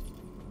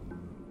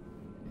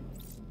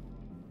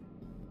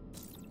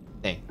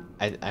 Dang,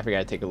 I forgot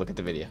to take a look at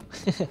the video.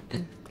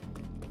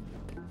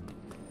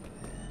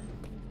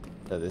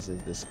 So this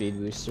is the speed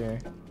booster.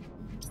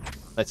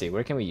 Let's see,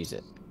 where can we use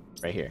it?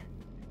 Right here.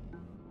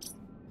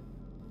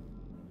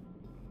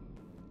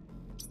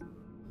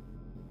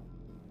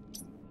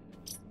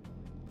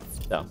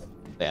 So,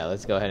 yeah,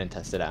 let's go ahead and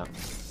test it out.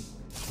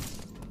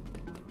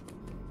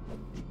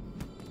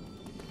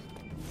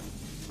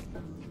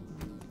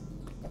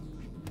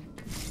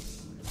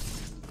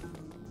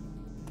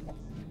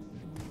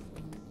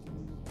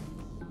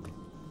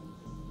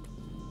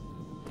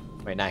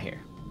 Wait, not here.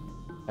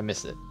 I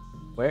missed it.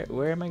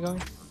 Where am I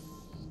going?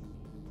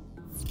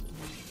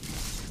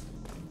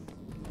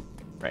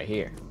 Right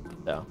here.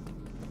 So.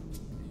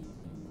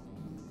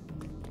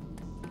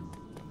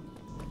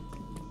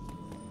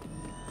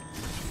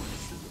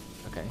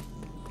 Okay.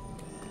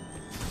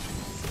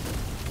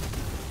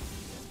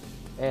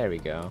 There we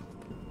go.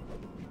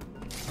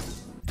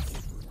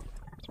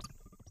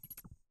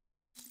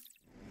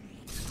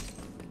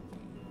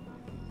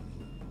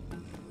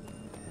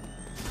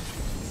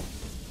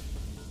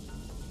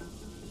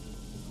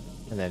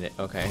 And then it,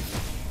 okay.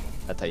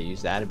 That's how you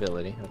use that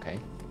ability, okay.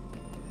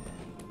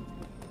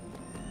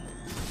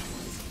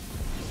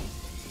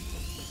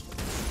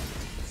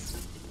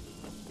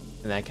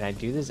 And then can I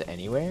do this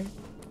anywhere?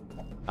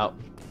 Oh,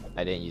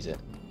 I didn't use it.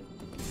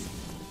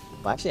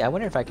 Well, actually, I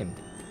wonder if I can...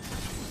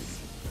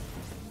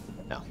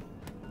 No.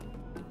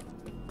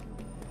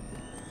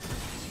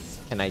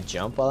 Can I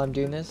jump while I'm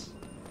doing this?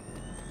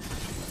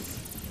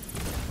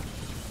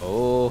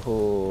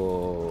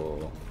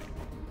 Oh.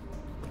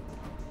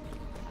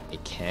 I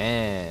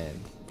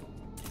can.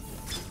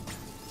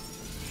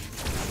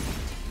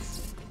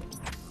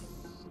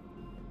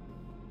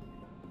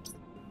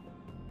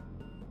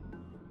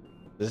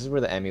 This is where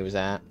the Emmy was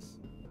at.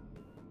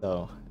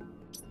 So,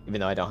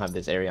 even though I don't have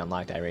this area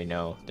unlocked, I already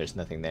know there's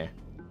nothing there.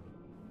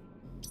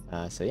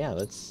 So yeah,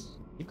 let's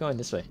keep going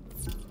this way.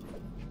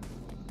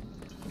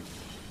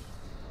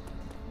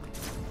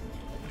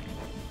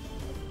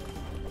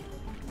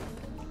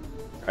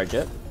 Charge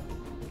up.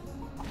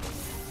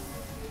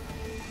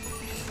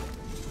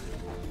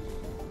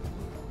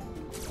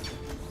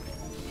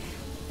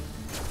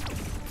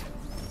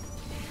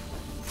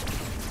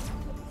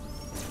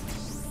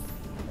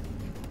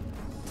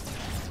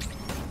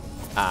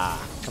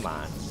 Ah, come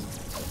on.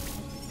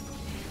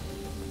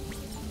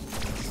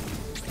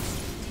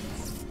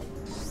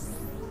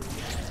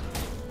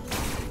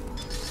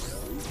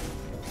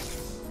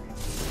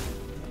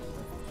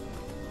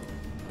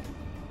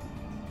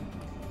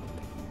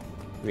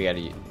 We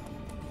gotta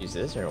use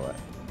this or what?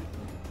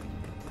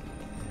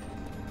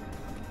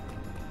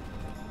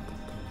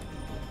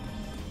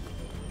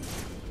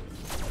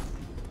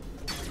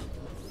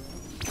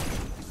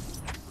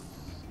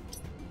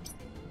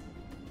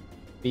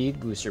 Speed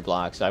booster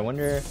block. So I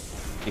wonder,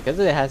 because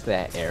it has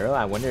that arrow,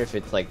 I wonder if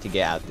it's like to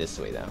get out this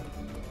way though.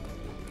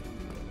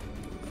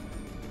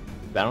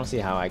 But I don't see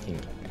how I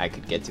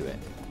could get to it.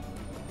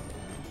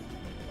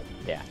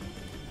 Yeah.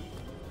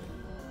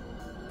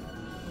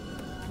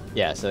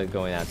 Yeah, so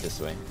going out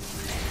this way.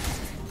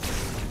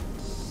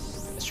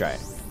 Let's try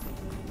it.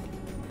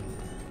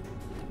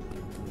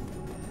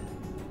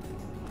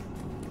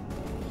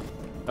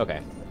 Okay.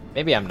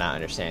 Maybe I'm not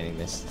understanding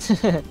this.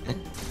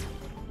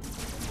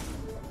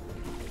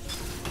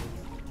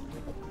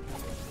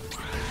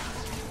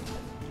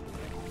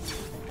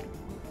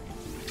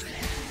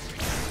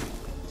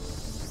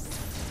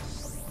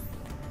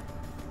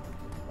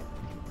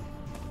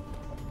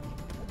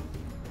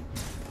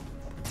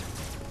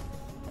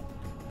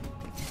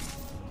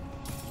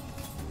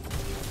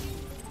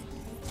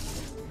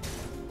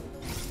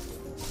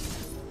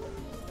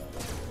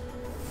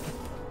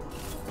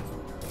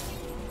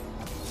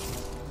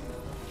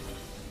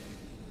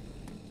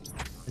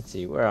 Let's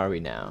see, where are we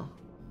now?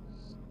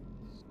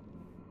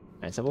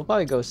 Alright, so we'll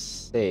probably go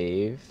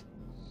save.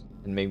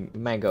 And maybe we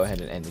might go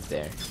ahead and end it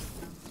there.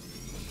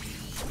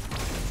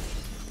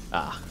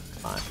 Ah,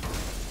 come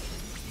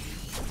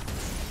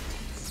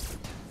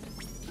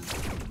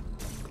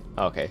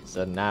on. Okay,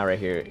 so now right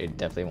here, it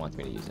definitely wants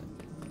me to use it.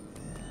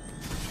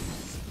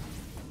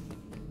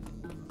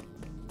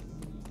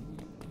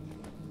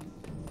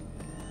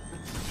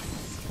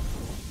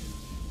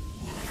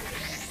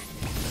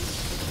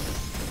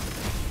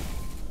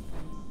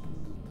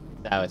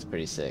 That was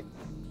pretty sick.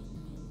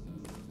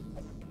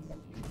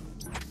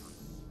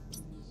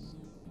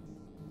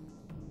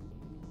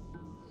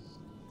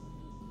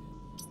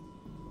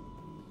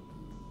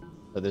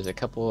 So there's a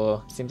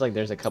couple, seems like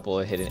there's a couple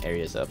of hidden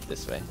areas up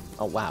this way.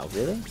 Oh wow,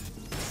 really?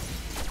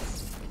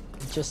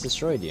 It just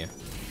destroyed you.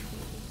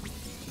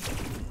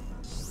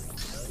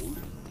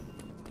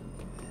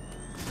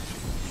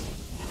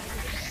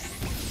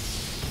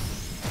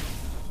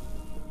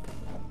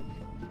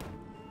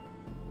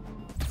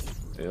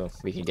 So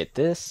we can get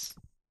this.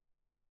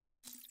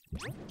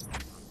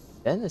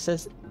 Then it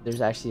says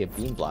there's actually a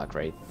beam block,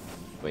 right?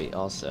 Wait,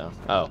 also.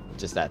 Oh,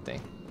 just that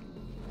thing.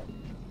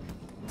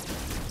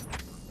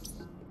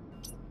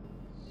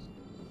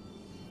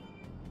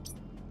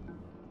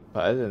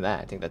 But other than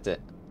that, I think that's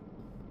it.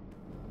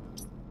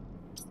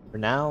 For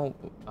now,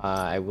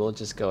 I will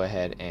just go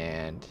ahead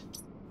and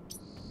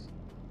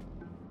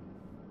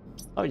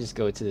I'll just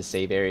go to the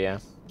save area.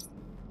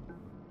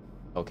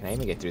 Oh, can I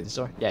even get through this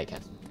door? Yeah, I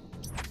can.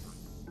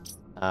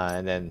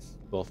 And then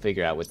we'll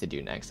figure out what to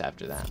do next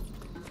after that.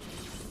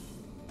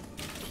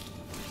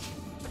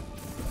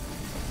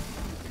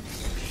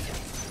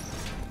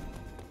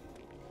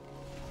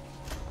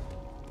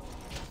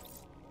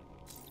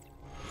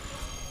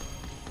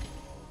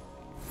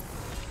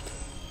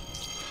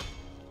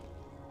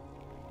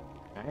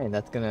 Alright,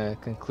 that's gonna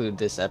conclude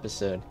this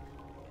episode.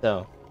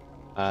 So,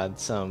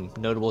 some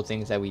notable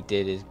things that we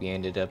did is we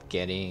ended up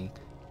getting,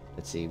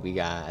 let's see, we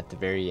got at the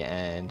very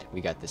end,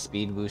 we got the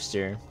speed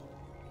booster,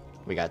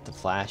 we got the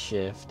flash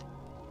shift,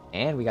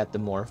 and we got the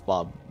morph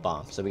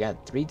bomb. So we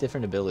got 3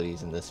 different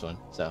abilities in this one.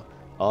 So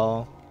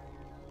all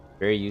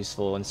very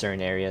useful in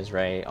certain areas,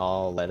 right?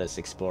 All let us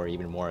explore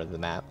even more of the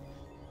map.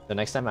 So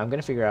next time I'm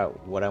gonna figure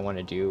out what I want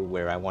to do,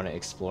 where I want to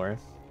explore.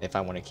 If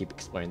I want to keep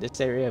exploring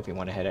this area, if we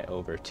want to head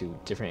over to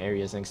different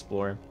areas and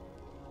explore,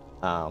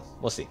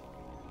 we'll see.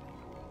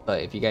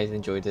 But if you guys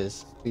enjoyed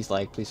this, please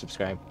like, please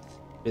subscribe.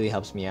 Really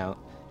helps me out.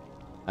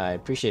 I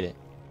appreciate it.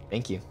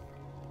 Thank you.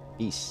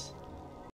 Peace.